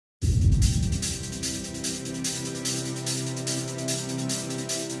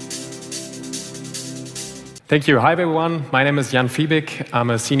Thank you. Hi, everyone. My name is Yann Fiebig. I'm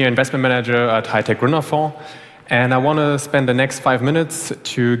a senior investment manager at High-Tech Gründerfonds. And I want to spend the next 5 minutes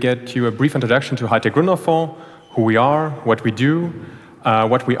to get you a brief introduction to High-Tech Gründerfonds, who we are, what we do,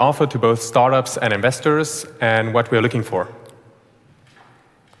 what we offer to both startups and investors, and what we're looking for.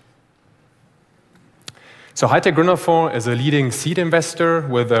 So High-Tech Gründerfonds is a leading seed investor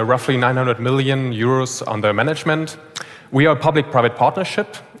with roughly 900 million euros under management. We are a public-private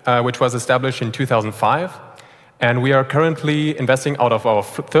partnership, which was established in 2005. And we are currently investing out of our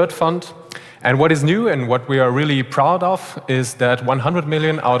third fund. And what is new and what we are really proud of is that 100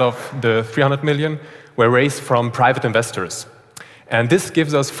 million out of the 300 million were raised from private investors. And this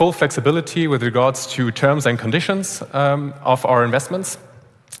gives us full flexibility with regards to terms and conditions of our investments.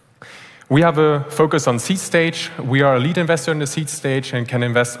 We have a focus on seed stage. We are a lead investor in the seed stage and can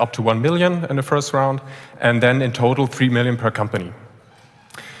invest up to 1 million in the first round, and then in total 3 million per company.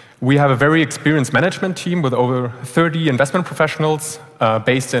 We have a very experienced management team with over 30 investment professionals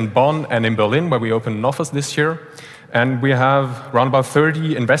based in Bonn and in Berlin, where we opened an office this year. And we have around about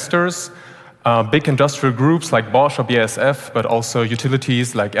 30 investors, big industrial groups like Bosch or BASF, but also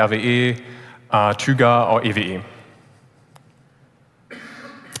utilities like RWE, TÜGA or EWE.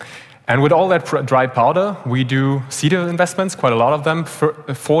 And with all that dry powder, we do seed investments, quite a lot of them,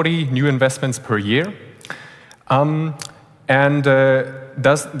 40 new investments per year.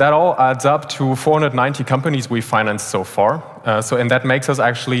 That all adds up to 490 companies we financed so far. And that makes us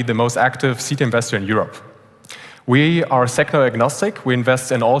actually the most active seed investor in Europe. We are sector agnostic. We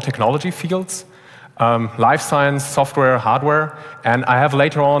invest in all technology fields, life science, software, hardware. And I have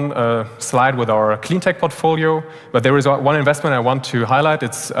later on a slide with our clean tech portfolio. But there is one investment I want to highlight.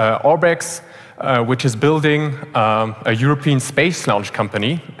 It's Orbex, which is building a European space launch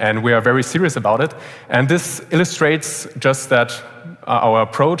company, and we are very serious about it. And this illustrates just that our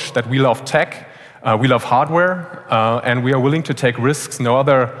approach, that we love tech, we love hardware, and we are willing to take risks no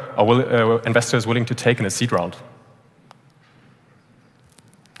other investor is willing to take in a seed round.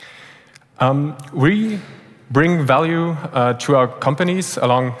 We bring value to our companies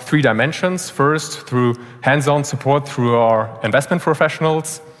along 3 dimensions. First, through hands-on support through our investment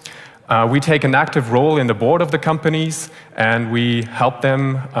professionals. We take an active role in the board of the companies, and we help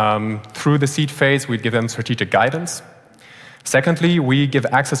them through the seed phase. We give them strategic guidance. Secondly, we give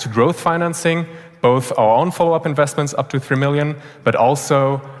access to growth financing, both our own follow-up investments up to 3 million, but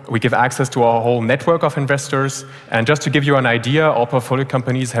also we give access to our whole network of investors. And just to give you an idea, our portfolio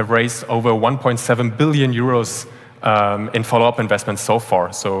companies have raised over 1.7 billion euros in follow-up investments so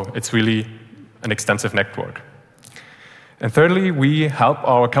far. So it's really an extensive network. And thirdly, we help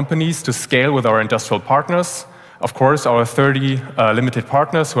our companies to scale with our industrial partners. Of course, our 30 limited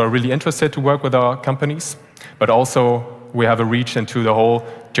partners who are really interested to work with our companies, but also we have a reach into the whole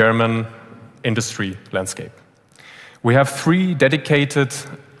German industry landscape. We have 3 dedicated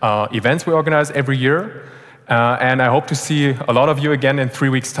events we organize every year, and I hope to see a lot of you again in 3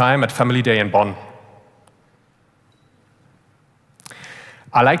 weeks' time at Family Day in Bonn.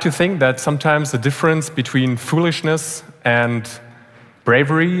 I like to think that sometimes the difference between foolishness and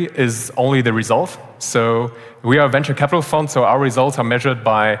bravery is only the result. So we are a venture capital fund, so our results are measured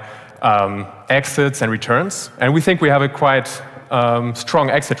by exits and returns. And we think we have a quite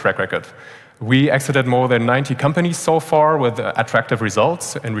strong exit track record. We exited more than 90 companies so far with attractive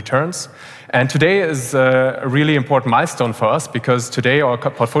results and returns. And today is a really important milestone for us because today our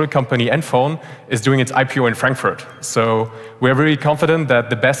portfolio company, nderfonds, is doing its IPO in Frankfurt. So we're very confident that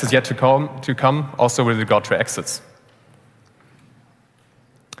the best is yet to come also with regard to exits.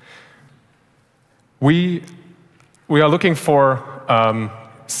 We are looking for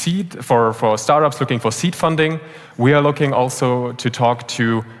for startups looking for seed funding. We are looking also to talk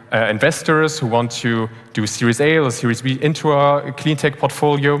to investors who want to do Series A or Series B into our clean tech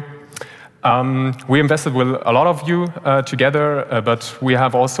portfolio. We invested with a lot of you together, but we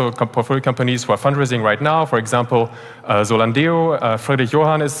have also portfolio companies who are fundraising right now. For example, Solandeo, Friedrich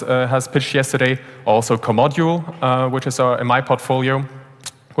Johann has pitched yesterday. Also Commodule, which is in my portfolio.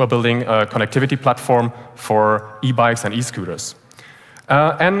 We're building a connectivity platform for e-bikes and e-scooters.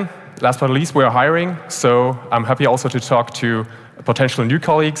 And last but not least, we are hiring. So I'm happy also to talk to potential new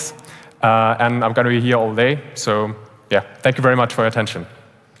colleagues. And I'm going to be here all day. So yeah, thank you very much for your attention.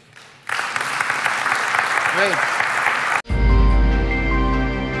 Great.